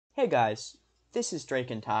Hey guys, this is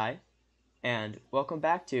Drake and Ty, and welcome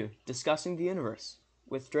back to Discussing the Universe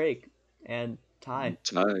with Drake and Ty.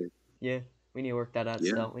 Ty. Yeah, we need to work that out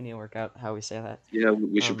Yeah, still. We need to work out how we say that. yeah,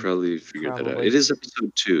 we should Um, probably figure that out. Probably. It is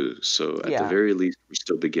episode 2, so at the Yeah, very least, we're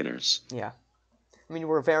still beginners. yeah. I mean,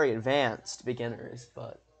 we're very advanced beginners,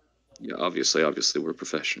 but... Yeah, obviously, we're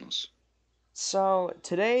professionals. So,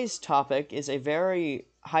 today's topic is a very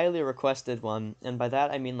highly requested one, and by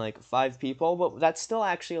that I mean like 5 people, but that's still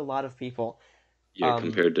actually a lot of people. Yeah, Um,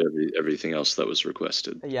 compared to everything else that was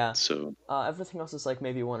requested. yeah. So, Everything else is like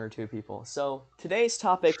maybe 1 or 2 people. So today's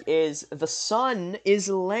topic is the sun is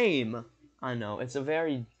lame. I know it's a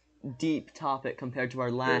very deep topic compared to our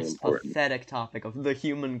very last important. pathetic topic of the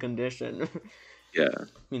human condition. Yeah. I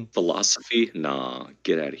mean, Philosophy? Nah,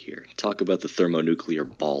 get out of here. Talk about the thermonuclear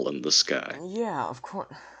ball in the sky. yeah, of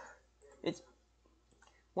course. It's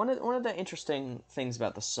one of the interesting things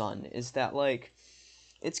about the sun is that like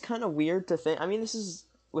it's kind of weird to think. I mean, this is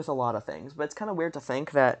with a lot of things, but it's kind of weird to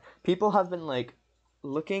think that people have been like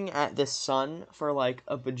looking at this sun for like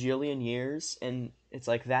a bajillion years, and it's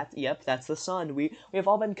like that. Yep, that's the sun. We have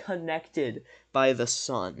all been connected by the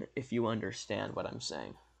sun. If you understand what I'm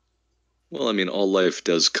saying. Well, I mean, all life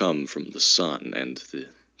does come from the sun and the,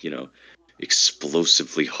 you know,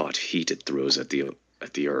 explosively hot heat it throws at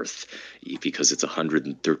the earth because it's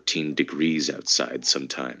 113 degrees outside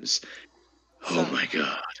sometimes. Oh So, my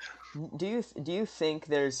god. do you think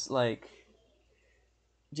there's like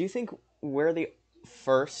do you think we're the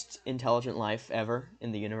first intelligent life ever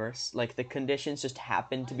in the universe? Like the conditions just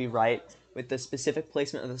happen to be right with the specific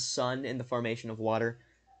placement of the sun in the formation of water.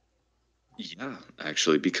 Yeah,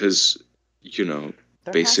 actually, because you know,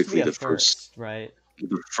 There has to be basically a first, right?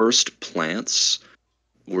 the first plants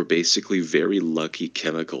were basically very lucky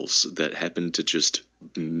chemicals that happened to just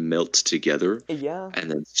melt together Yeah. and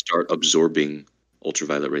then start absorbing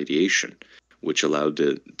ultraviolet radiation, which allowed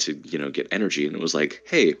to get energy. And it was like,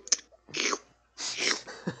 hey,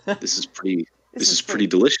 this is pretty This this is is pretty pretty.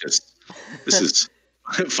 delicious. This is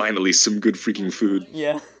finally some good freaking food.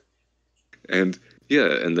 Yeah. And yeah,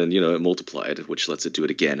 and then it multiplied, which lets it do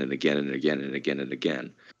it again and again and again and again and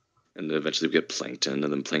again. And then eventually we get plankton,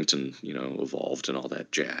 and then plankton, evolved and all that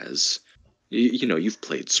jazz. You've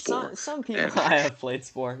played Spore, Some people and I have played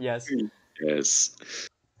Spore, yes. yes,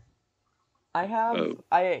 I have oh,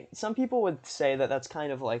 I some people would say that that's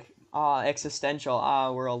kind of like existential,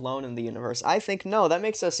 we're alone in the universe. I think no, that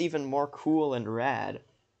makes us even more cool and rad.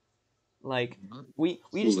 Like we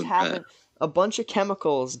cool just and rad. haven't a bunch of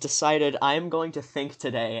chemicals decided I'm going to think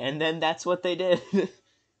today, and then that's what they did.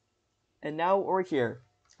 And now we're here.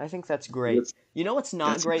 I think that's great. That's You know what's not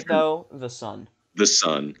that's great true. though? The sun. The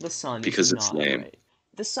sun, The sun is because it's not lame. great.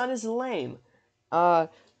 The sun is lame. Uh,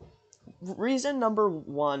 Reason number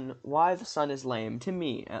one why the sun is lame, to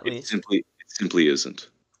me at least. It simply isn't.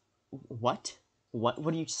 What?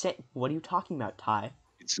 What do you say? What are you talking about, Ty?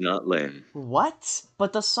 It's not lame. What?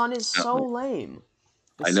 But the sun is It's not so lame. lame.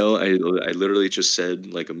 The I sun. know. I literally just said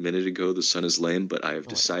like a minute ago the sun is lame, but I have Oh, wait.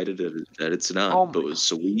 decided that it's Oh not. my But god.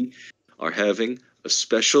 so we are having a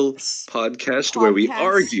special podcast where we Podcast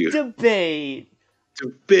argue. debate.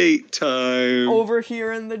 Debate time. Over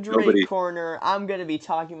here in the Drake Nobody. corner, I'm gonna be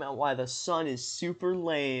talking about why the sun is super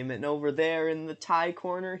lame, and over there in the Ty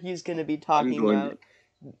corner, he's gonna be I'm talking going. about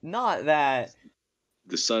not that.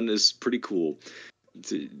 The sun is pretty cool.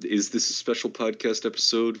 Is this a special podcast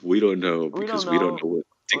episode? We don't know We don't because we don't know. know what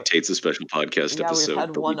dictates a special podcast Yeah, we've episode.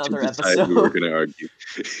 had But we one did other decide we were episode. going to argue.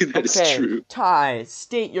 That is Okay, true. Ty,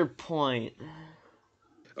 state your point.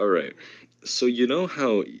 All right. So you know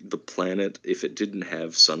how the planet, if it didn't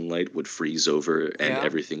have sunlight, would freeze over and Yeah,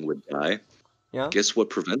 everything would die? yeah. Guess what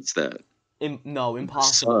prevents that? No, The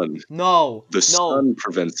impossible. sun. No, The no, sun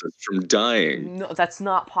prevents us from dying. no. That's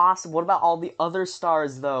not possible. What about all the other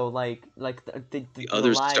stars though? Like The the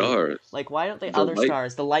other light. stars, Like why don't the the other light.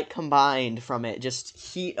 stars, the light combined from it, just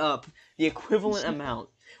heat up the equivalent amount?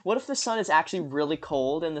 What if the sun is actually really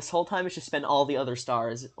cold and this whole time it's just been all the other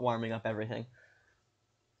stars warming up everything,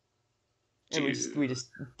 and we just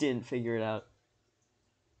didn't figure it out?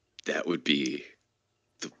 That would be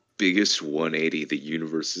the biggest 180 the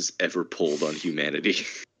universe has ever pulled on humanity.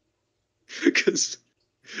 Because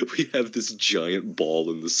we have this giant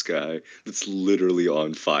ball in the sky that's literally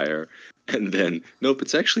on fire. And then, nope,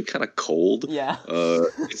 it's actually kind of cold. Yeah.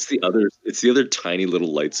 It's the other tiny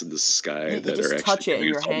little lights in the sky You that are just actually touch it and giving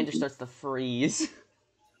your us all hand just starts to freeze.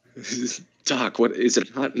 Doc, what is it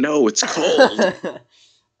hot? No, it's cold.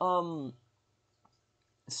 um.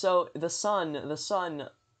 So the sun,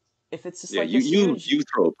 if it's just Yeah, like you this you huge, you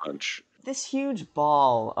throw a punch. this huge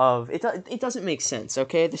ball of it doesn't make sense,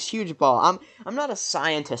 okay? This huge ball. I'm not a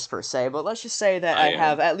scientist per se, but let's just say that I I am.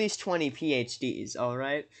 have at least 20 PhDs, all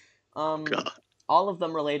right? Oh Um God. all of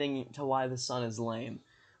them relating to why the sun is lame.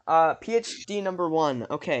 PhD number 1.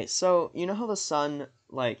 Okay, so you know how the sun,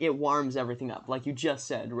 like, it warms everything up, like you just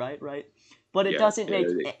said, right? Right? But Yeah.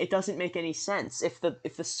 Yeah. it doesn't make any sense. If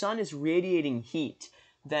the sun is radiating heat,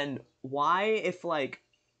 then why, if like,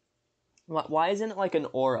 why isn't it like an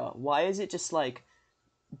aura? Why is it just like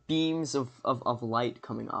beams of light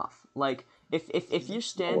coming off? Like, if you're Aura.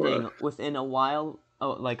 standing within a while,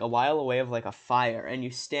 oh, like a while away of like a fire, and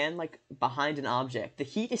you stand like behind an object, the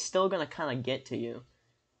heat is still gonna kind of get to you.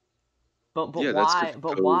 But Yeah, that's why? because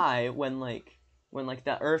But why when like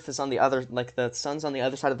the Earth is on the other, like the sun's on the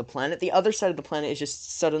other side of the other side of the planet is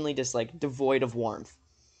just suddenly just like devoid of warmth.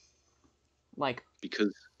 Like,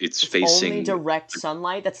 because it's it's only facing. direct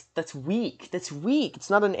sunlight. That's weak. That's weak. It's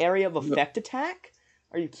not an area of No, effect attack.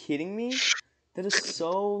 Are you kidding me? That is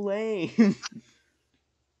so lame.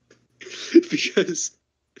 because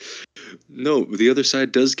no, the other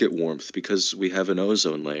side does get warmth because we have an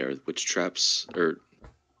ozone layer which traps, or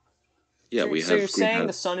yeah, so, we so you're have saying greenhouse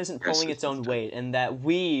the sun isn't pulling gases its and own stuff. weight, and that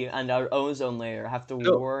we and our ozone layer have to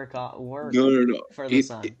No, work no. for the It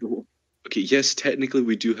sun. okay. Yes, technically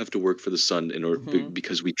we do have to work for the sun in order Hmm.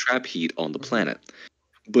 because we trap heat on the Hmm. planet,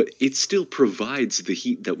 but it still provides the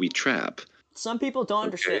heat that we trap. Some people don't Okay.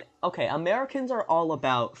 understand. Okay, Americans are all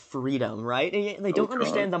about freedom, right? And yet they Oh don't God.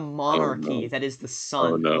 understand the Oh monarchy no. that is the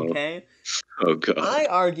Oh sun. no. Okay, Oh I God.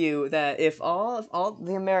 argue that if all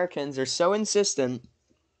the Americans are so insistent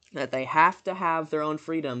that they have to have their own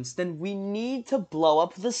freedoms, then we need to blow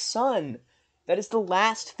up the sun. That is the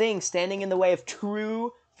last thing standing in the way of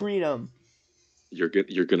true freedom.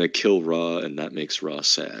 You're gonna kill Ra, and that makes Ra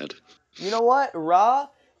sad. You know what? Ra,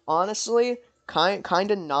 honestly,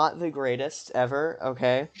 kind of not the greatest ever,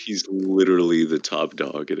 okay? He's literally the top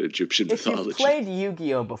dog in Egyptian If you've mythology. played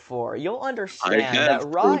Yu-Gi-Oh before, you'll I understand have that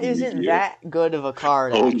Ra played isn't Yu-Gi-Oh. that good of a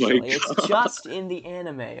card, Oh my actually. It's God. just in the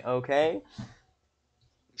anime, okay?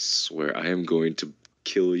 Swear I am going to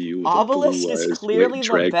kill you with a Obelisk is blue-eyes white clearly the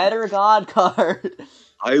dragon. better god card.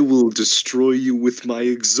 I will destroy you with my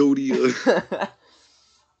Exodia.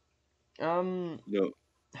 um, No,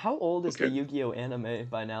 how old is the okay. Yu-Gi-Oh anime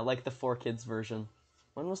by now? Like the 4 Kids version.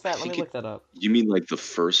 When was I that? Let me think it. look that up. You mean like the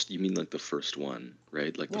first? You mean like the first one,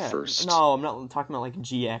 right? Like the Yeah, first. no, I'm not talking about like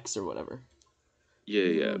GX or whatever. Yeah,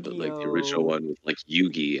 yeah, but like the original Yu-Gi-Oh! one with like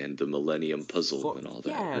Yugi and the Millennium Puzzle For and all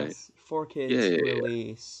that, right? yes, 4 Kids Yeah.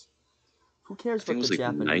 release. Who I cares think it about the was like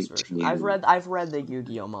Japanese version? 19. I've read the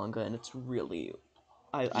Yu-Gi-Oh manga and it's really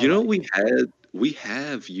I You know, like it. we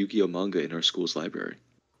have Yu-Gi-Oh manga in our school's library.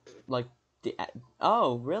 Like the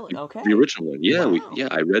oh really? Like, the Okay. original one. Yeah, Wow.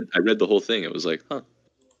 I read the whole thing. It was like, huh,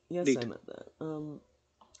 Yes, I neat. meant that.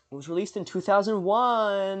 It was released in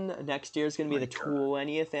 2001. Next year is Oh gonna be my the God,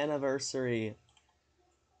 20th anniversary.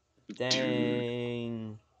 dude.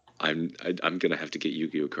 Dang. I'm gonna have to get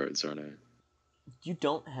Yu-Gi-Oh cards, aren't I? You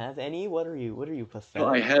don't have any? What are you, No,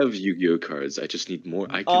 I pathetic? have Yu-Gi-Oh cards. I just need more.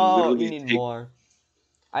 I can Oh, you literally need take. more.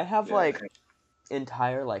 I have Yeah, like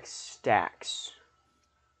entire like stacks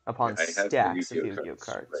upon I have my stacks of Yu-Gi-Oh Yu-Gi-Oh cards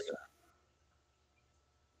right cards. now.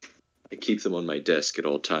 I keep them on my desk at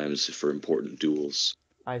all times for important duels.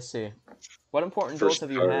 I see. What important duels First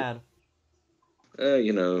have you card, had?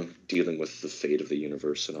 dealing with the fate of the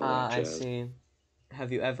universe and all that I jazz. see.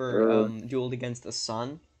 Have you ever Uh, dueled against the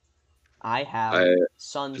sun? I have. I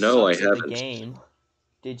Sun no, I sucks at the haven't. game.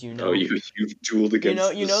 Did you Oh, know? you've dueled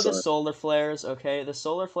against You the know the sun. solar flares, okay? The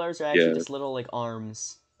solar flares are actually Yeah, just little like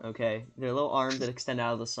arms, okay? They're little arms that extend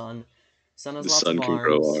out of the sun. Sun has the lots of sun can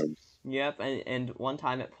grow arms. arms. Yep, and one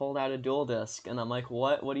time it pulled out a duel disc, and I'm like,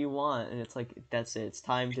 what? What do you want? And it's like, that's it. It's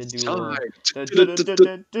time to It's duel. time Da da da da to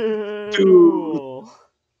da duel. duel.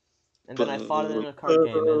 And then I fought it in a card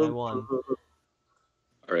game, and I won.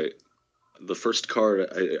 All right. The first card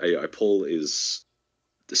I pull is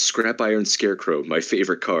the Scrap Iron Scarecrow, my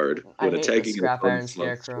favorite card. I When hate the attacking an Scrap Iron opponent's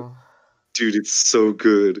monster. Scarecrow. Dude, it's so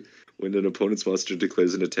good. When an opponent's monster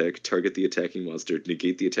declares an attack, target the attacking monster,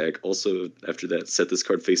 negate the attack. Also, after that, set this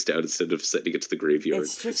card face down instead of sending it to the graveyard.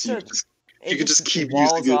 It's just So a, you it can just just keep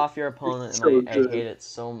walls using it. off your opponent, It's and so I good. hate it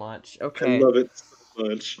so much. I Okay. love it so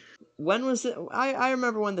much. When was it? I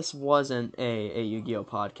remember when this wasn't a Yu-Gi-Oh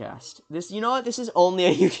podcast. This, you know what? This is only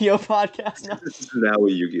a Yu-Gi-Oh podcast now. This is now a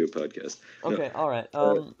Yu-Gi-Oh podcast. No, Okay, all right.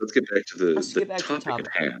 let's get back to Let's the get back to the topic at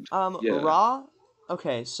topic. hand. Yeah, Ra.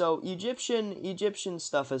 Okay, so Egyptian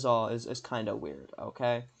stuff is kind of weird.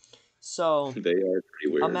 Okay, so they are pretty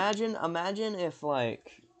weird. imagine if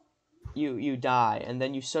like you die and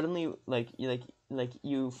then you suddenly like like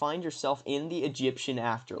you find yourself in the Egyptian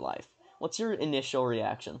afterlife. What's your initial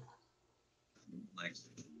reaction? Like,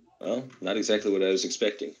 well, not exactly what I was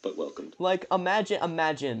expecting, but welcomed. Like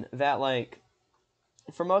imagine that like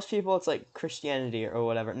for most people it's like Christianity or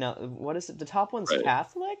whatever. No, what is it? The top one's Right.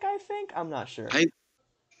 Catholic, I think. I'm not sure.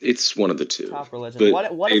 It's one of the two, Top religion.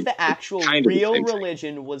 but What if they the actual kind of the real same thing.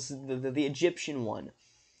 religion was the Egyptian one?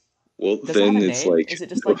 Well, Does it have a then it's name? like, Is it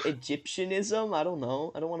just like Egyptianism? I don't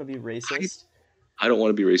know. I don't want to be I, racist. I don't want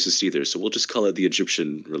to be racist either, so we'll just call it the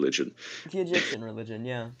Egyptian religion. The Egyptian religion,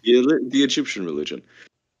 yeah. Yeah, the Egyptian religion.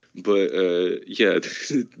 But yeah,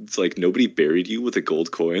 it's like nobody buried you with a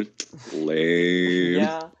gold coin. Lame.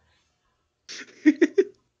 Yeah.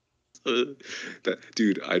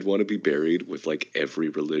 Dude, I'd want to be buried with like every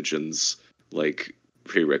religion's like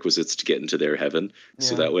prerequisites to get into their heaven,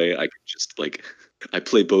 so Yeah. that way I could just like I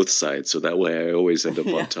play both sides, so that way I always end up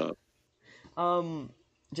Yeah. on top.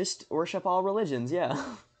 Just worship all religions, yeah.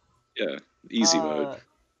 Yeah, easy mode.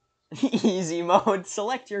 Uh, easy mode.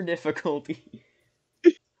 Select your difficulty.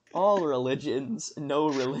 All religions, no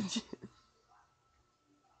religion.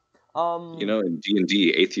 You know, in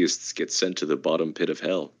D&D, atheists get sent to the bottom pit of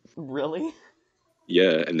hell. Really?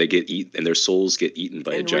 Yeah, and they get and their souls get eaten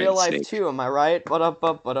by a In real giant life snake. too, am I right? Yep,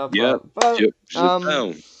 Ba-da-ba-ba-da-ba.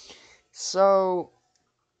 yep, So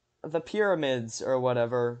the pyramids or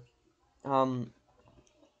whatever, um,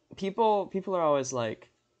 people are always like,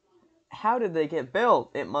 how did they get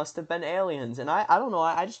built? It must have been aliens. And I don't know,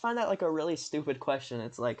 I just find that like a really stupid question.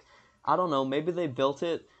 It's like, I don't know, maybe they built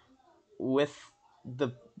it with the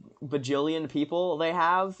bajillion people they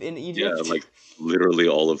have in yeah, Egypt. like literally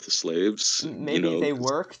all of the slaves, you Maybe know, they 'cause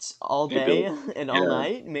worked all they built, day and all yeah,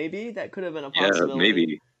 night. Maybe that could have been a yeah, possibility.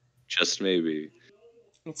 maybe, just maybe.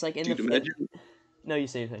 It's like in Dude, the imagine, no, you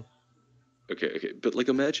say your thing. okay, but like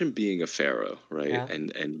imagine being a pharaoh, right? Yeah.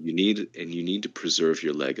 And you need to preserve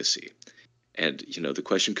your legacy. And you know, the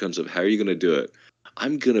question comes up, how are you going to do it?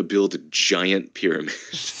 I'm going to build a giant pyramid.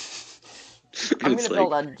 And I'm it's gonna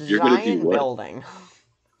build like, a you're going to do giant what? building.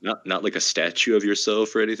 Not like a statue of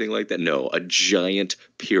yourself or anything like that. No, a giant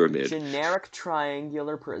pyramid. Generic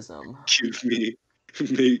triangular prism. Give me,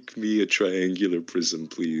 make me a triangular prism,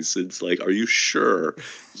 please. It's like, are you sure?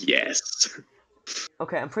 Yes.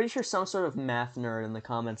 Okay, I'm pretty sure some sort of math nerd in the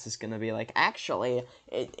comments is gonna be like, actually,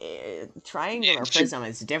 triangular prism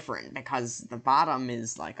is different because the bottom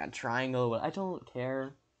is like a triangle. I don't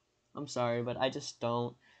care. I'm sorry, but I just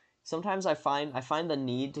don't. Sometimes I find the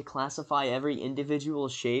need to classify every individual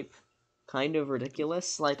shape kind of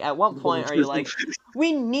ridiculous. Like, at what point are you like,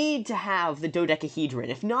 we need to have the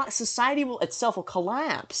dodecahedron? If not, society will itself will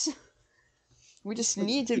collapse. We just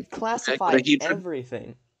need to classify Hexahedron?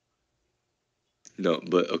 everything. No,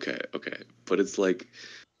 but okay. But it's like,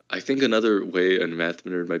 I think another way a math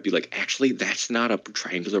nerd might be like, actually, that's not a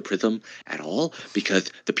triangular prism at all,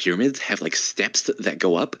 because the pyramids have like steps that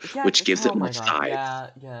go up, Yeah. which gives Oh it more my god. size. Yeah.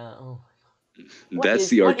 Yeah. Oh. That's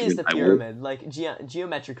the What is argument the I will. pyramid? Like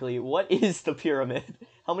geometrically, what is the pyramid?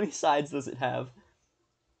 How many sides does it have?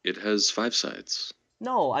 It has 5 sides.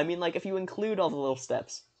 No, I mean like if you include all the little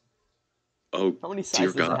steps. Oh How many dear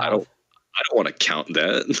sides does God, it I don't have? I don't want to count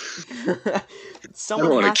that. I Someone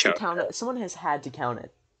don't want has to to count count that. it. Someone has had to count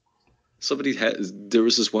it. Somebody has. There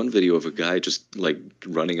was this one video of a guy just like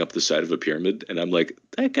running up the side of a pyramid, and I'm like,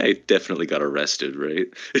 that guy definitely got arrested, right?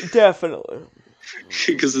 Definitely.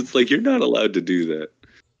 Because it's like you're not allowed to do that.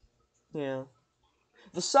 Yeah.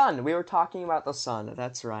 The sun. We were talking about the sun.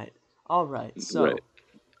 That's right. All right. Right. So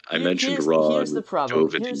I mentioned Raw here's and the we problem.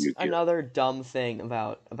 dove into Here's Yu-Gi-Oh. another dumb thing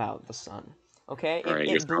about the sun. Okay, All right,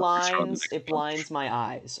 you're throwing the next it one. blinds my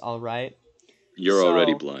eyes. All right. You're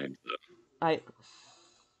already So blind, though. I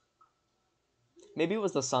maybe it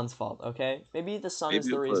was the sun's fault. Okay, maybe the sun is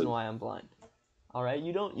Maybe the it reason was. why I'm blind. All right,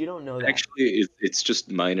 you don't know that. Actually, it's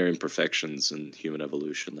just minor imperfections in human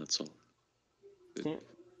evolution. That's all. Can you,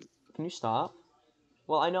 can you stop?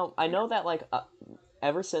 Well, I know that like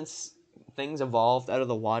ever since things evolved out of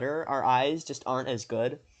the water, our eyes just aren't as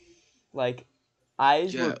good. Like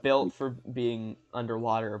eyes were Yeah, built for being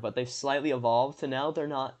underwater, but they've slightly evolved to now they're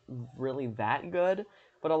not really that good.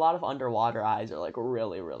 But a lot of underwater eyes are like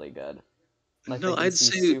really really good. Like they no, can I'd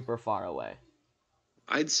see say super far away.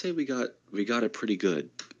 we got it pretty good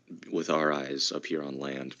with our eyes up here on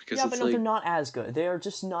land because Yeah, but it's no, they're like, not as good. They are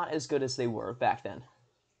just not as good as they were back then.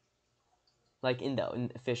 Like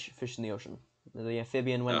in fish in the ocean. The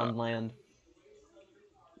amphibian went uh, on land.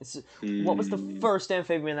 It's, what was the hmm, first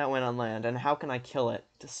amphibian that went on land, and how can I kill it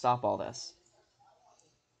to stop all this?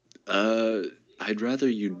 uh, I'd rather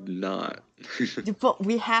you not. But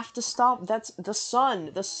we have to stop. That's the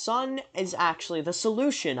sun. The sun is actually the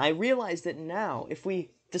solution. I realize that now. If we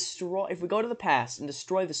go to the past and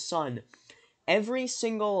destroy the sun, every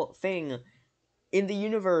single thing in the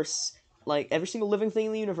universe, like every single living thing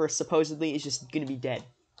in the universe, supposedly is just gonna be dead.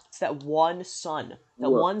 It's that one sun. That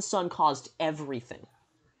Well, one sun caused everything.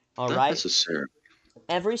 All not right. necessarily.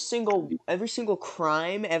 Every single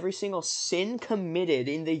crime, every single sin committed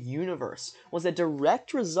in the universe was a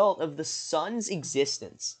direct result of the sun's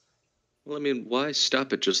existence. Well, I mean, why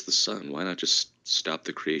stop at just the sun? Why not just stop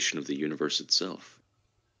the creation of the universe itself?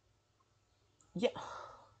 Yeah,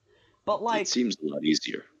 but It like, seems a lot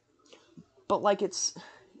easier.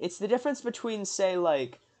 it's the difference between, say,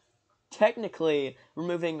 like, technically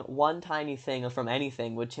removing one tiny thing from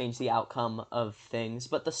anything would change the outcome of things,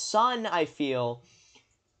 but the sun, I feel,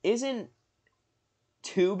 isn't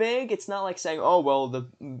too big. It's not like saying, oh well, the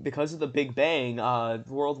because of the Big Bang,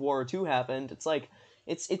 World War II happened. It's like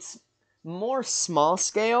it's more small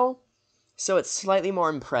scale, so it's slightly more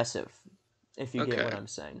impressive, if you get what Okay. I'm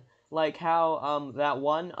saying. Like how that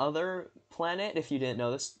one other planet, if you didn't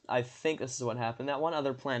know this, I think this is what happened. That one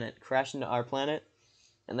other planet crashed into our planet,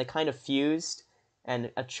 and they kind of fused,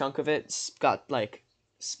 and a chunk of it got like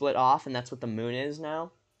split off, and that's what the moon is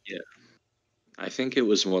now. Yeah. I think it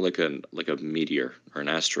was more like a meteor or an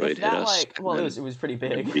If asteroid hit that us, like, and well, it then was it was pretty it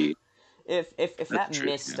big. re. If That's that true.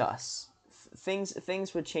 missed Yeah. us,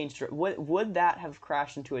 things would change. Would that have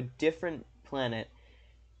crashed into a different planet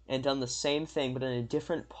and done the same thing, but in a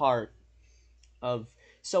different part of?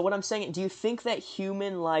 So what I'm saying, do you think that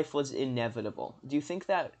human life was inevitable? Do you think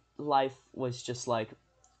that life was just like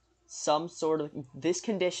some sort of this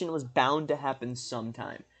condition was bound to happen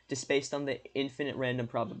sometime, just based on the infinite random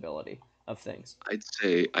probability of things?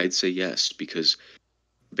 I'd say yes because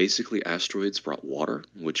basically asteroids brought water,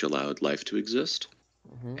 which allowed life to exist.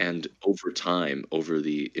 Mm-hmm. And over time, over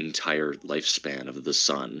the entire lifespan of the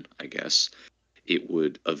sun, I guess, it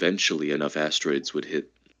would eventually enough asteroids would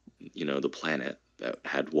hit, the planet that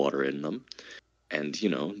had water in them, and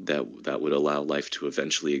that would allow life to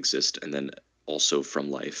eventually exist, and then also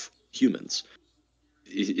from life, humans.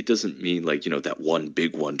 It doesn't mean like that one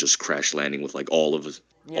big one just crash landing with like Yeah, all of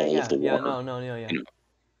yeah, the yeah. water. No, no, no, yeah, You know,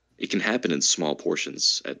 it can happen in small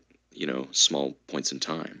portions at small points in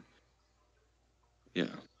time. Yeah.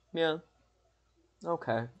 yeah.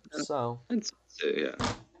 Okay, Yeah, so I'd say,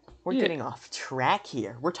 yeah. we're Yeah. getting off track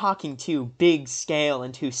here. We're talking too big scale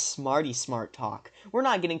and too smarty smart talk. We're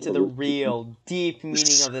not getting to the Well, real deep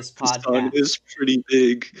meaning of this the sun podcast. is pretty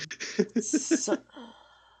big. So,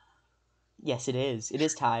 yes, it is. It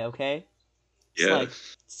is Ty, okay? It's Yeah. like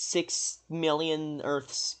 6 million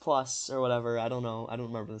Earths plus or whatever. I don't know. I don't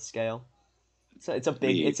remember the scale. So Me,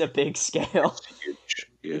 it's a big scale. it's huge.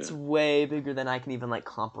 It's Yeah. way bigger than I can even like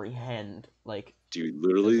comprehend, like Dude,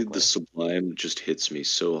 literally, the physically. sublime just hits me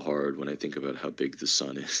so hard when I think about how big the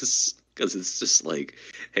sun is. Because it's just like,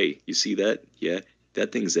 hey, you see that? Yeah,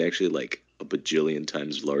 that thing's actually like a bajillion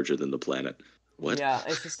times larger than the planet. What? Yeah,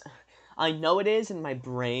 it's just I know it is in my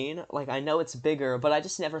brain. Like I know it's bigger, but I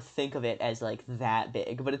just never think of it as like that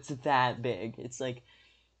big. But it's that big. It's like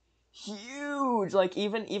huge. Like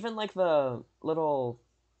even like the little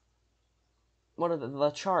what are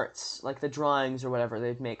the charts, like the drawings or whatever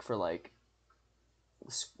they'd make for like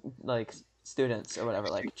students or whatever,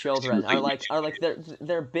 like children Like, are like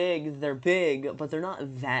they're big, but they're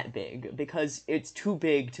not that big because it's too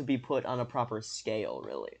big to be put on a proper scale,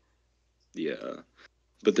 really. yeah.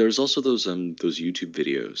 But there's also those YouTube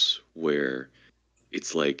videos where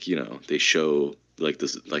it's like, they show like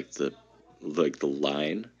this like the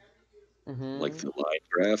line, like Mm-hmm. the line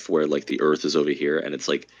graph where like the Earth is over here and it's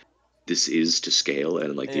like this is to scale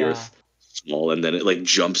and like the Yeah, Earth small and then it like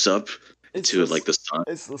jumps up it's to like this the sun.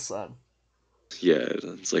 it's the sun. Yeah,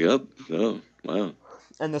 it's like oh wow.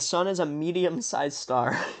 And the sun is a medium-sized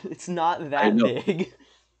star. It's not I that know, big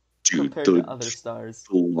dude, compared to other stars.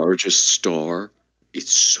 the largest star,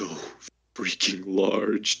 it's so freaking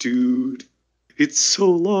large, dude. It's so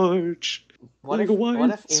large. Like why What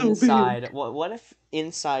is it if so big? inside what if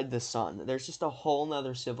inside the sun there's just a whole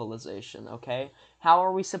nother civilization, okay? How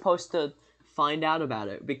are we supposed to find out about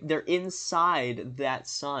it? They're inside that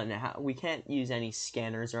sun. We can't use any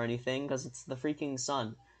scanners or anything because it's the freaking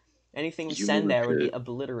sun. Anything we You mean send there like would a be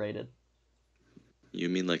obliterated. you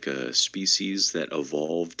mean like a species that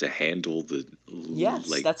evolved to handle Yes,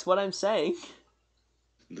 like that's what I'm saying.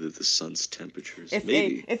 the sun's temperatures? If a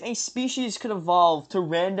Maybe. if a species could evolve to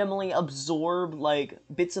randomly absorb like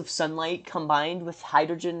bits of sunlight combined with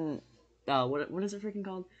hydrogen, what is it freaking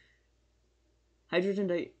called? Hydrogen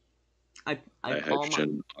di- I call my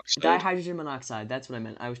Dihydrogen oxide. dihydrogen monoxide. That's what I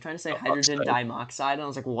meant. I was trying to say hydrogen Oxide. dimoxide, and I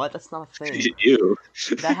was like, what? That's not a thing. Ew.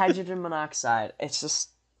 Dihydrogen monoxide. It's just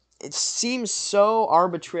it seems so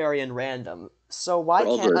arbitrary and random. So why But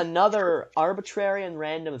all can't the another arbitrary and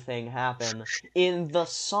random thing happen in the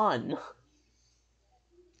sun?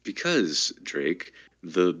 Because, Drake,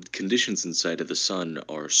 the conditions inside of the sun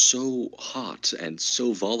are so hot and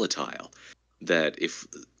so volatile that if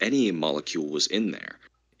any molecule was in there,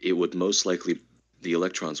 it would most likely, the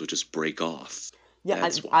electrons would just break off. Yeah,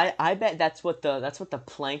 That's why. I bet that's what the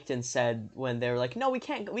plankton said when they were like, no, we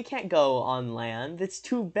can't go on land. It's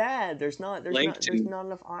too bad. There's Plankton, not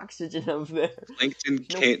enough oxygen up there. plankton There's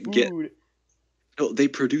no can't get. food. No, they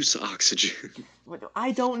produce oxygen.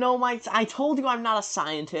 I don't know my. I told you I'm not a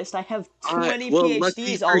scientist. I have I 20 well,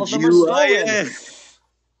 lucky PhDs. for All of them are you, I stolen. am.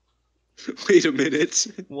 Wait a minute.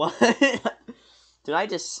 What? Did I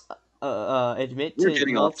just admit We're to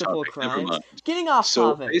getting off multiple topic. Never crimes? mind. Getting off So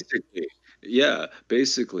topic. basically, yeah,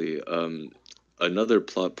 basically, another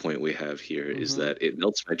plot point we have here is Mm-hmm. that it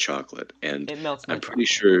melts my chocolate, and It melts my I'm pretty chocolate.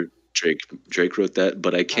 sure Drake wrote that,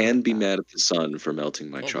 but I I can wrote be that. mad at the sun for melting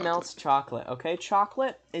my It chocolate. melts chocolate. Okay,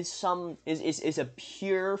 chocolate is a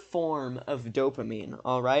pure form of dopamine.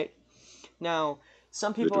 All right. Now,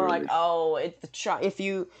 some people are like, Literally. "Oh, if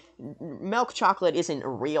you milk chocolate isn't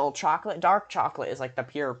real chocolate. Dark chocolate is like the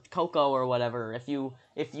pure cocoa or whatever. If you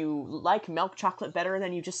like milk chocolate better,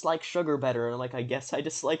 then you just like sugar better." And I'm like, I guess I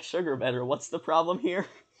just like sugar better. What's the problem here?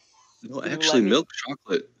 No, Can you actually, let me?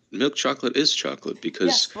 milk chocolate is chocolate because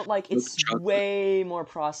Yes, but like milk it's chocolate, way more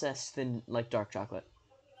processed than like dark chocolate.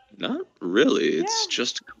 not really. It's Yeah,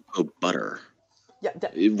 just cocoa butter. yeah.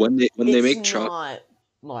 When they It's make chocolate, not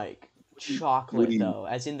like what do chocolate you? though,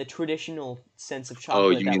 as in the traditional sense of Oh,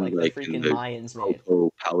 chocolate you that mean like the like in freaking the Mayans made.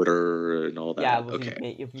 cocoa powder and all Yeah, that?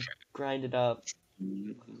 Okay. if you grind it up,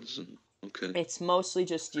 Okay. it's mostly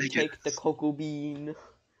just you I get take the cocoa bean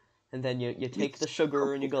and then you take the it's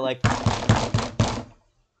sugar and you cocoa go like,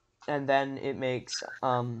 and then it makes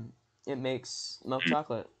milk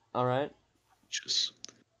chocolate. All right. just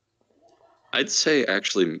I'd say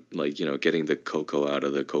actually like, getting the cocoa out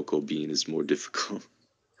of the cocoa bean is more difficult.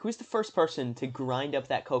 Who's the first person to grind up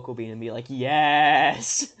that cocoa bean and be like,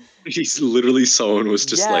 yes, He's literally someone was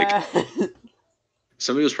just like yeah.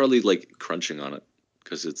 somebody was probably like crunching on it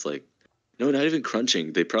because it's like no, not even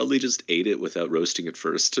crunching. They probably just ate it without roasting it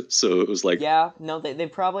first. So it was like, Yeah, no, they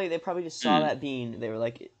probably just saw hmm, that bean. They were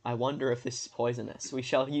like, I wonder if this is poisonous. We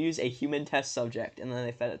shall use a human test subject, and then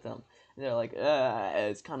they fed it to them. And they're like,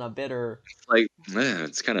 it's kind of bitter. like, man,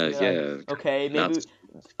 it's kind And of they're like, yeah, okay, not. maybe.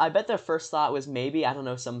 I bet their first thought was maybe I don't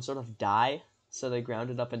know some sort of dye, so they ground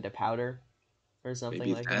it up into powder or something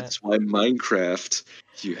Maybe like that. that's why Minecraft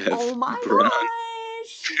you have Oh my brown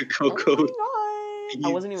gosh! Oh cocoa. my gosh! I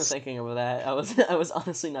wasn't even Beans. thinking of that. I was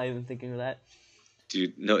honestly not even thinking of that.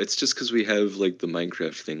 Dude, no, it's just because we have like the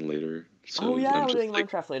Minecraft thing later. Oh So yeah, I'm we're just doing like,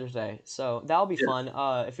 Minecraft later today, so that'll be yeah, fun.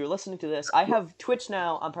 If you're listening to this, I have Twitch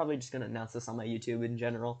now. I'm probably just gonna announce this on my YouTube in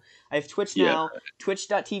general. I have Twitch yeah. now,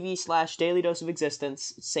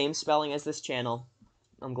 twitch.tv/dailydoseofexistence, same spelling as this channel.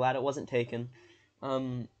 I'm glad it wasn't taken.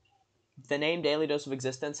 Um, the name Daily Dose of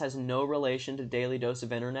Existence has no relation to Daily Dose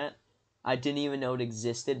of Internet. I didn't even know it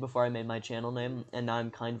existed before I made my channel name, and now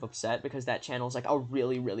I'm kind of upset because that channel is like a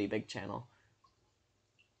really, really big channel.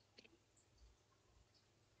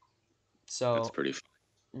 That's So, pretty fun.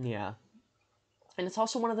 yeah. And it's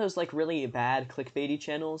also one of those like really bad clickbaity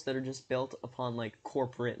channels that are just built upon like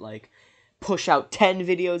corporate like push out 10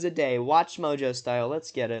 videos a day, watch Mojo style.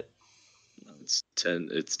 Let's get it. It's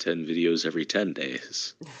ten videos every 10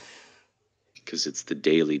 days because it's the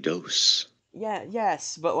daily dose. Yeah,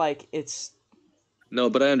 yes, but like it's No,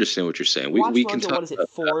 but I understand what you're saying. We watch we can Mojo, talk what is it? about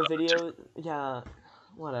that 4 on a different. videos? Yeah,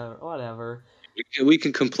 whatever. We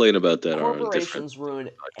can complain about that on a different Corporations ruin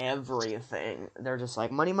podcast. everything. They're just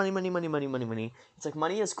like money, money, money, money, money, money, money. It's like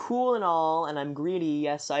money is cool and all, and I'm greedy.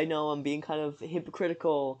 Yes, I know I'm being kind of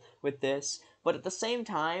hypocritical with this, but at the same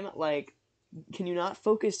time, like, can you not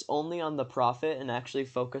focus only on the profit and actually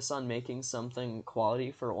focus on making something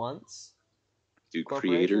quality for once? Do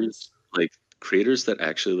Corporations? creators that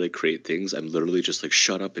actually like create things, I'm literally just like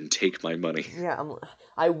shut up and take my money. Yeah,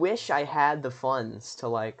 I wish I had the funds to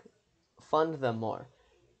like fund them more,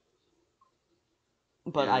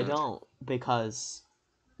 but I Yeah, don't because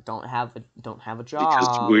don't have a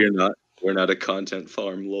because job. we're not a content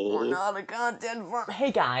farm, We're lol. not a content farm.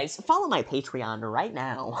 Hey guys, follow my Patreon right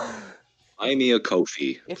now. Buy me a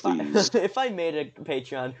Kofi, If I please. if I made a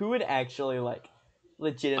Patreon, who would actually like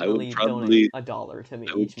I would legitimately donate probably $1 to me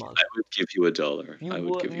I would each month? I would give you $1. You I would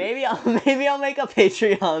would give you maybe I'll maybe I'll make a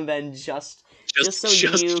Patreon then just just so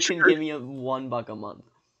you can give me $1 a month.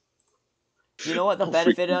 You know what the I'll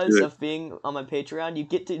benefit freaking is do it. of being on my Patreon? You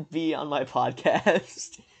get to be on my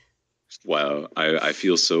podcast. Wow, I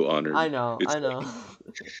feel so honored. I know.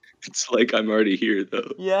 It's like I'm already here,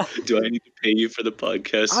 though. Yeah. Do I need to pay you for the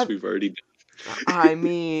podcast we've already done? I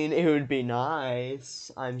mean, it would be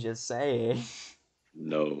nice. I'm just saying.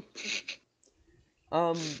 No.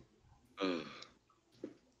 Um. Ugh.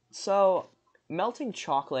 So, melting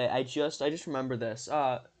chocolate. I just remember this.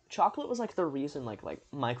 Chocolate was like the reason like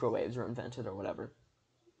microwaves were invented or whatever.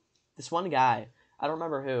 This one guy, I don't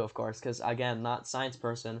remember who, of course, because again, not science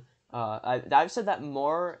person. I've said that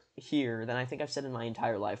more here than I think I've said in my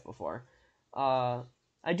entire life before. I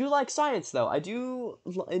do like science though. I do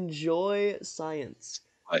enjoy science.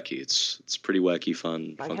 Wacky. It's pretty wacky,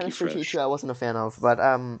 fun, My funky, chemistry fresh. teacher I wasn't a fan of, but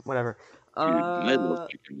whatever. Dude, I love my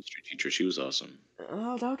chemistry teacher. She was awesome.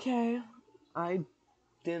 Oh, okay. I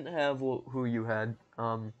didn't have who you had.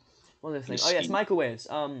 What other thing? Oh yes, Machine. microwaves.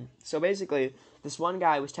 So basically, this one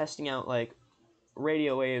guy was testing out like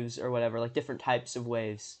radio waves or whatever, like different types of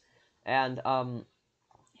waves, and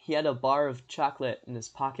he had a bar of chocolate in his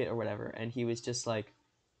pocket or whatever, and he was just like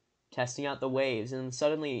testing out the waves, and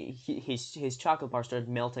suddenly his chocolate bar started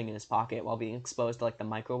melting in his pocket while being exposed to like the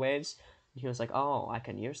microwaves. And he was like, "Oh, I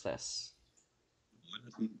can use this."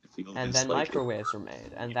 And then microwaves were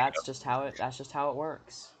made, and that's just how it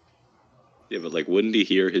works. Yeah, but like, wouldn't he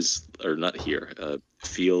hear his, or not hear,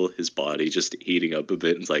 feel his body just heating up a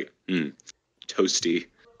bit, and it's like, toasty.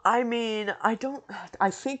 I mean, I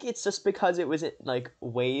think it's just because it was like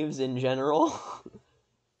waves in general.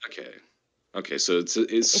 Okay, so it's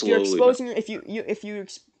If you're slowly. exposing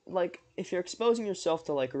if you're exposing yourself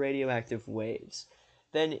to like radioactive waves,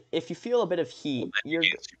 then if you feel a bit of heat, your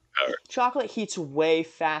chocolate heats way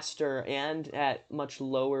faster and at much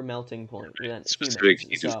lower melting point than Specific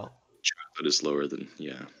humans. heat So chocolate is lower than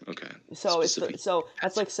okay. so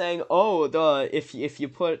that's like saying, oh, if you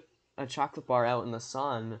put a chocolate bar out in the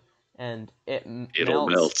sun and It'll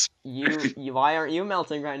melts, melt. why aren't you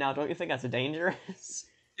melting right now? Don't you think that's dangerous?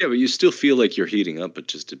 Yeah, but you still feel like you're heating up, but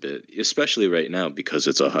just a bit, especially right now because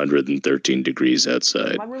it's 113 degrees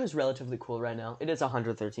outside. My room is relatively cool right now. It is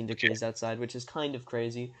 113 degrees outside, which is kind of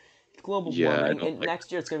crazy. Global warming. And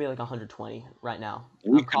next year it's gonna be like 120 right now.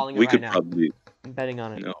 I'm calling it right now. Probably. I'm betting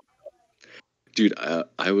on it. No. Dude,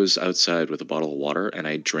 I was outside with a bottle of water and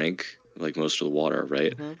I drank like most of the water,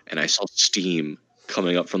 right? Mm-hmm. And I saw steam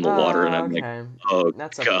coming up from the water, and I'm like, oh,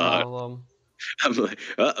 that's a God. problem. I'm like,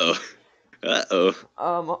 uh-oh.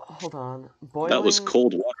 Hold on. Boiling. That was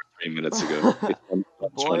cold water 3 minutes ago. It's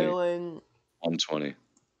 120. Boiling 120.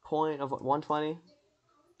 point of 120?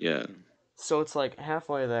 Yeah. So it's like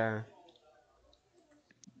halfway there.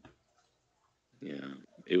 Yeah.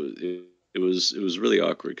 It was really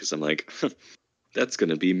awkward because I'm like, that's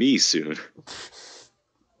gonna be me soon.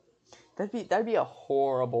 That'd be a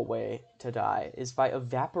horrible way to die, is by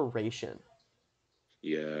evaporation.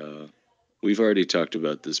 Yeah. We've already talked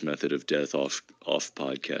about this method of death off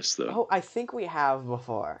podcast though. Oh, I think we have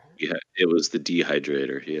before. Yeah, it was the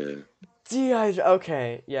dehydrator, yeah.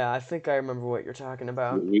 Okay, yeah, I think I remember what you're talking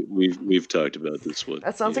about. We've talked about this one.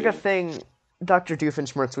 That sounds like a thing Dr.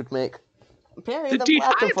 Doofenshmirtz would make. Perry the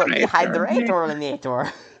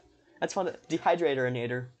dehydrator. That's fun.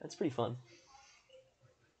 Dehydrator-inator. That's pretty fun.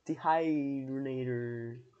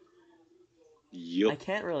 Dehydrator. Yep. I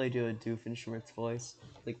can't really do a Doofenshmirtz voice.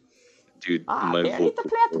 Like, dude, my Perry vocal the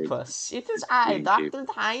platypus. It is I, Dr.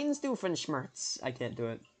 Heinz Doofenshmirtz. I can't do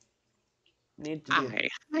it. Need to do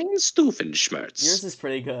it. Heinz Doofenshmirtz. Yours is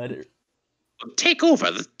pretty good. Take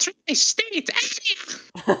over the tri-state.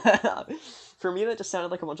 For me, that just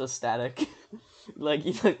sounded like a bunch of static. like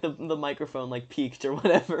the microphone like peaked or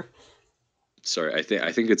whatever. Sorry, I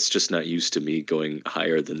think it's just not used to me going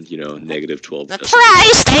higher than negative 12. The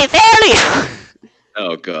tri-state area.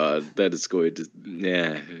 Oh God, that is going to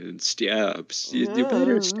stop. You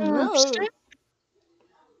better stop.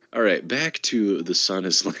 All right, back to the sun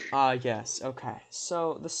is like. Yes. Okay.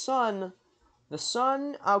 So the sun.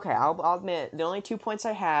 Okay, I'll admit the only 2 points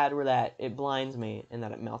I had were that it blinds me and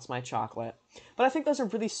that it melts my chocolate. But I think those are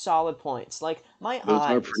really solid points. Like my Those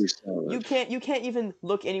eyes, are pretty solid. you can't even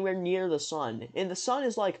look anywhere near the sun, and the sun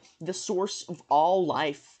is like the source of all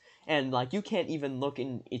life, and like you can't even look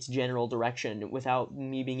in its general direction without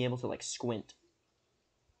me being able to like squint.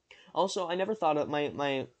 Also, I never thought of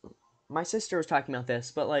my sister was talking about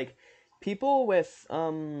this, but like people with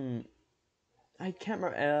I can't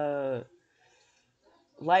remember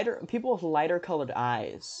people with lighter colored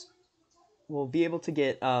eyes will be able to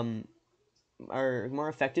get are more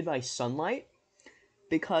affected by sunlight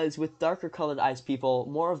because with darker colored eyes people,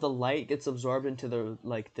 more of the light gets absorbed into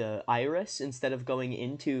the iris instead of going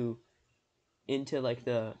into like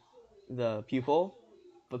the pupil.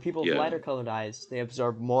 But people with Yeah. lighter colored eyes, they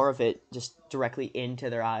absorb more of it just directly into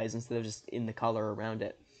their eyes instead of just in the color around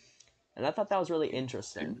it. And I thought that was really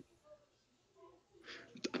interesting.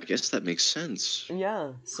 I guess that makes sense.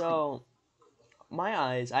 Yeah, so my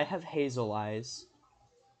eyes, I have hazel eyes.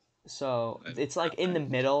 So it's like in the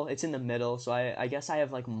middle. It's in the middle. So I guess I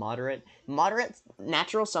have like moderate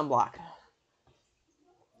natural sunblock.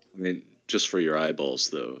 I mean, just for your eyeballs,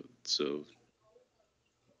 though. So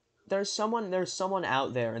There's someone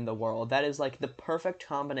out there in the world that is like the perfect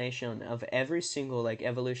combination of every single like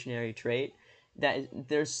evolutionary trait.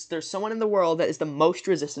 There's someone in the world that is the most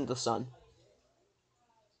resistant to the sun.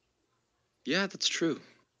 yeah, that's true.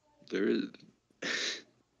 There is.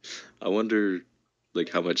 I wonder, like,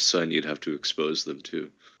 how much sun you'd have to expose them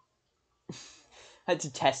to. Had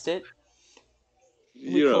to test it.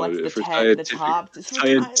 We You collect know, the for the scientific, top for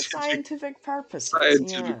scientific, scientific purposes. scientific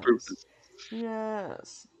Yes, purposes.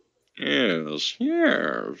 yes. Yes,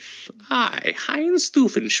 yes. Hi, Heinz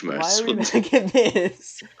Doofenshmirtz. Why are we back at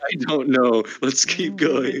this? I don't know. Let's keep Dooby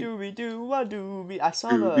going. dooby doo a dooby. I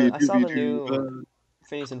saw Dooby the dooby new doo.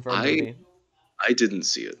 Phineas and Ferb I movie. I didn't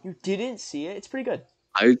see it. You didn't see it? It's pretty good.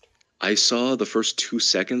 I I saw the first 2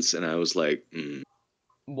 seconds and I was like,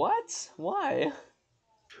 What? Why?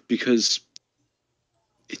 because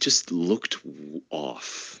it just looked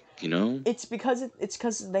off, you know? It's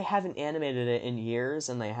because they haven't animated it in years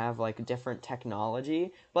and they have like different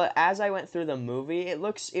technology. But as I went through the movie, it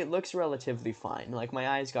looks relatively fine. Like my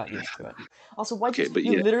eyes got used to it. Also, why Okay, just but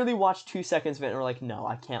you yeah, literally watched 2 seconds of it and were like, no,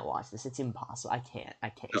 I can't watch this. It's impossible. I can't.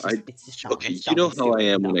 no, It's just dumb. okay, It's you dumb. know It's how I stupid.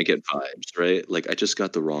 am when No. I get vibes, right? Like I just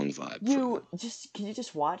got the wrong vibe from them. Can you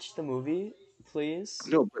just watch the movie, please?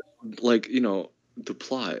 No, but like, the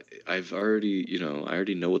plot, I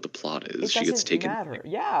already know what the plot is. It She gets doesn't taken. matter.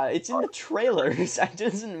 Yeah, it's in the trailers. It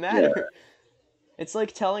doesn't Yeah, matter. It's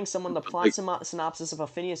like telling someone the but like, synopsis of a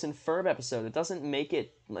Phineas and Ferb episode. It doesn't make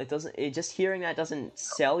it. It doesn't. It just hearing that doesn't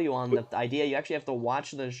sell you on but, the idea. You actually have to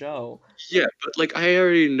watch the show. yeah, but like I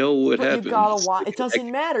already know what But you gotta happens. watch. Like It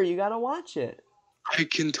doesn't matter. You gotta watch it. I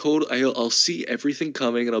can totally. I'll see everything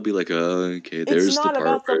coming, and I'll be like, oh, okay, It's there's the not part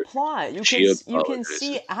about the where plot. she You can apologizes.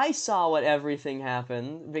 see. I saw what everything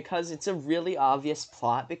happened because it's a really obvious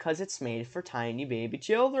plot because it's made for tiny baby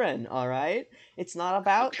children. All right. It's not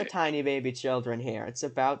about the Okay, tiny baby children here. It's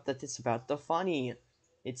about that. It's about the funny.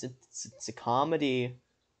 It's a comedy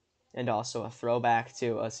and also a throwback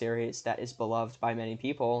to a series that is beloved by many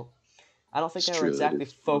people. I don't think it's they were true. It exactly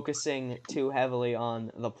is. focusing too heavily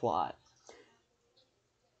on the plot.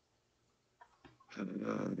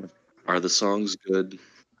 Uh, are the songs good?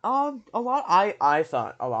 A lot. I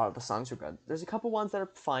thought a lot of the songs were good. There's a couple ones that are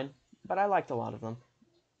fine, but I liked a lot of them.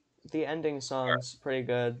 The ending song's pretty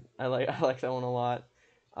good. I like that one a lot.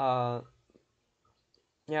 Uh,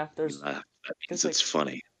 yeah. You laugh. That means There's like it's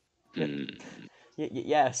funny. yeah, Hmm.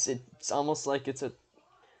 yes. It's almost like it's a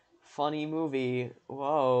funny movie.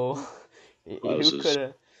 Whoa, who Blouses.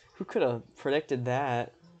 could have predicted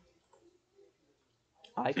that?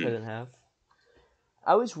 I Hmm. couldn't have.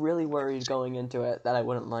 I was really worried going into it that I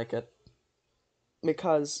wouldn't like it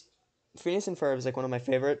because Phineas and Ferb is like one of my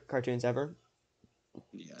favorite cartoons ever,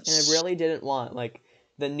 and I Yes, really didn't want like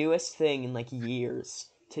the newest thing in like years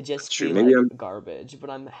to that's just true. be like garbage. But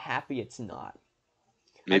I'm happy it's not.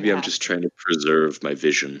 I'm Maybe I'm just happy. trying to preserve my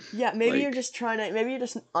vision. Yeah, Like, maybe you're just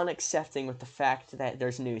unaccepting with the fact that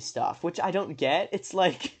there's new stuff, which I don't get. It's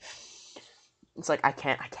like I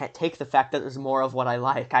can't take the fact that there's more of what I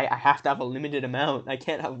like. I have to have a limited amount. I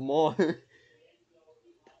can't have more.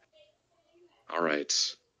 all right,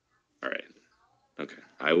 all right, okay.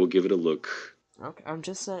 I will give it a look. Okay, I'm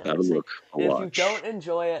just saying. I'm Not a just saying. look, a If you watch. don't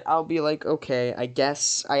enjoy it, I'll be like, okay, I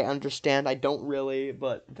guess I understand. I don't really,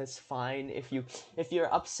 but that's fine. If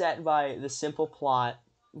you're upset by the simple plot,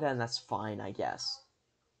 then that's fine, I guess.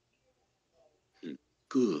 Hmm.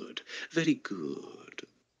 Good, very good.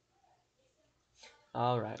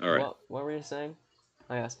 All right. All right. What were you saying?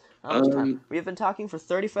 I guess. How much time? Um, We have been talking for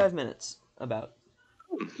 35 minutes about.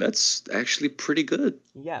 that's actually pretty good.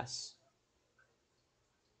 Yes.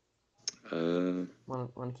 Uh,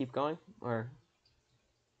 Want to keep going or?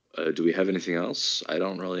 do we have anything else? I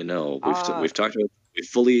don't really know. Uh, We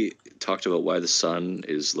fully talked about why the sun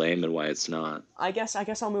is lame and why it's not. I guess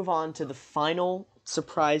I'll move on to the final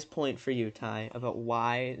surprise point for you, Ty, about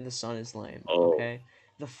why the sun is lame. Oh, Okay,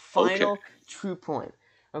 the okay. final true point.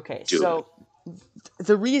 Okay, Do it. so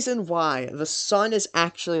the reason why the sun is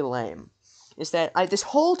actually lame is that this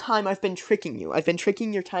whole time I've been tricking you. I've been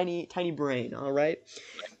tricking your tiny brain. All right.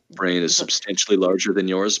 Brain is substantially larger than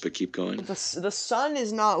yours, but keep going. The sun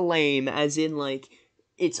is not lame, as in like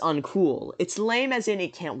it's uncool. It's lame as in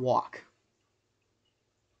it can't walk.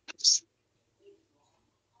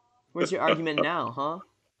 Where's your argument now, huh?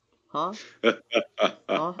 Huh?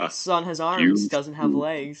 Huh? The sun has arms, You doesn't have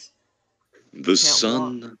legs. The Can't walk.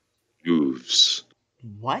 sun moves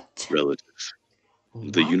What? relative.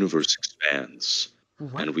 The What? universe expands,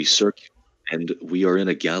 What? and we are in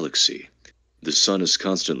a galaxy. The sun is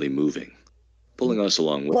constantly moving, pulling us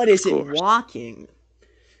along with But it, is of it course. walking?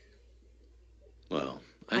 Well,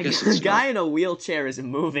 I Like, guess a it's guy not. in a wheelchair is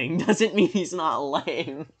moving doesn't mean he's not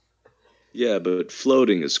lame. Yeah, but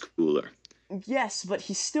floating is cooler. Yes, but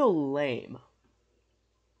he's still lame.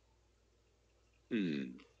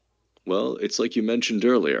 Well, it's like you mentioned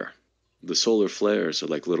earlier. The solar flares are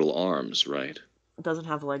like little arms, right? Doesn't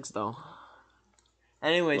have legs though.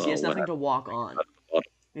 Anyways, he Well, has what nothing to happened walk on. at the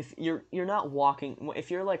bottom? If you're not walking,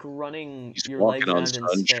 if you're like running He's your walking legs on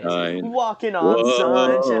around in space, sunshine. walking on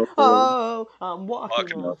sunshine. Whoa! Oh, I'm walking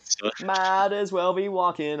Walking on on. sun. Might as well be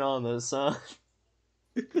walking on the sun.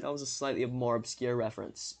 That was a slightly more obscure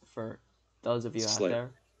reference for those of you out Slight.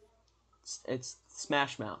 there. It's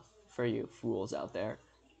Smash Mouth for you fools out there.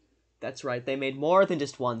 That's right. They made more than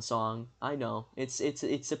just one song. I know. It's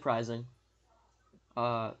surprising.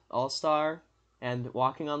 All Star and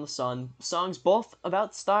Walking on the Sun, songs both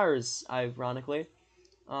about stars, ironically.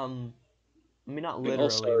 I mean, not And All literally,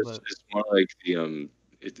 Stars but is more like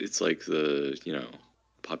it's like the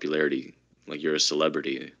popularity, like you're a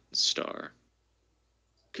celebrity star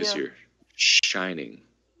because yeah. you're shining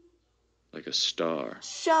like a star.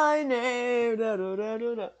 Shining. Da, da, da,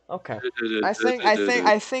 da, da. Okay.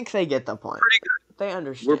 I think they get the point. They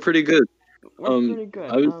understand. We're pretty good. We're pretty good.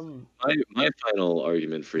 I was my final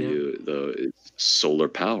argument for Yeah. you though is solar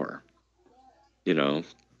power. You know,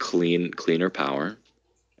 cleaner power,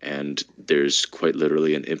 and there's quite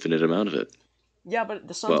literally an infinite amount of it. Yeah, but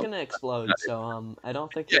the sun's Well, gonna explode, so I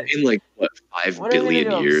don't think yeah, it. in like what, 5 What are you gonna billion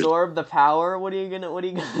do? years, Absorb the power? What are you gonna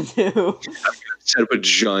do? set up a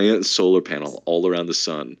giant solar panel all around the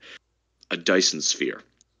sun, a Dyson sphere.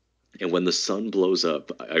 And when the sun blows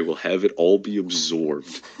up, I will have it all be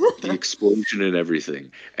absorbed, the explosion and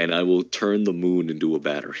everything, and I will turn the moon into a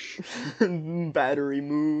battery. Battery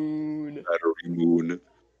moon. Battery moon.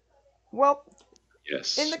 Well,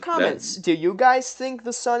 Yes. in the comments, do you guys think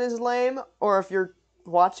the sun is lame? Or if you're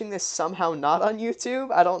watching this somehow not on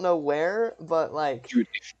YouTube, I don't know where, but like... Dude,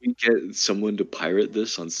 if we get someone to pirate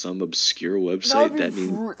this on some obscure website, that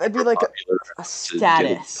means that'd be we're like popular a enough to get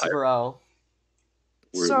it status, pirated. bro.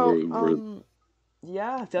 We're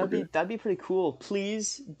Yeah, that'd be pretty cool.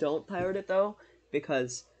 Please don't pirate it though,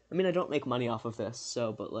 because I mean I don't make money off of this,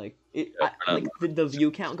 so but like the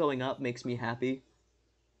view count going up makes me happy.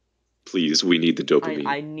 please, we need the dopamine.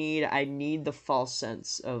 I need the false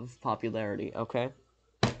sense of popularity. Okay.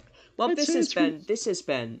 Well, I'd this say has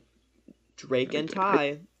been Drake and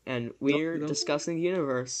Ty, and we're discussing the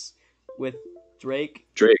universe with Drake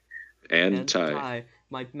Drake and and Ty. Ty.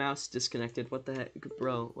 My mouse disconnected. What the heck,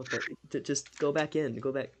 bro? What the? Just go back in.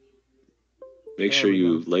 Go back. Make There sure we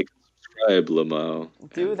you go. like, subscribe, Lamau.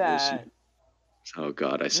 Do and we'll see. that. Oh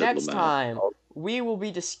God, I said Next Lamau. time, we will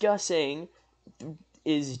be discussing: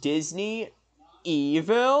 is Disney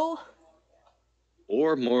evil?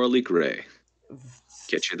 Or morally gray.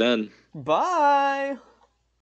 Catch you then. Bye.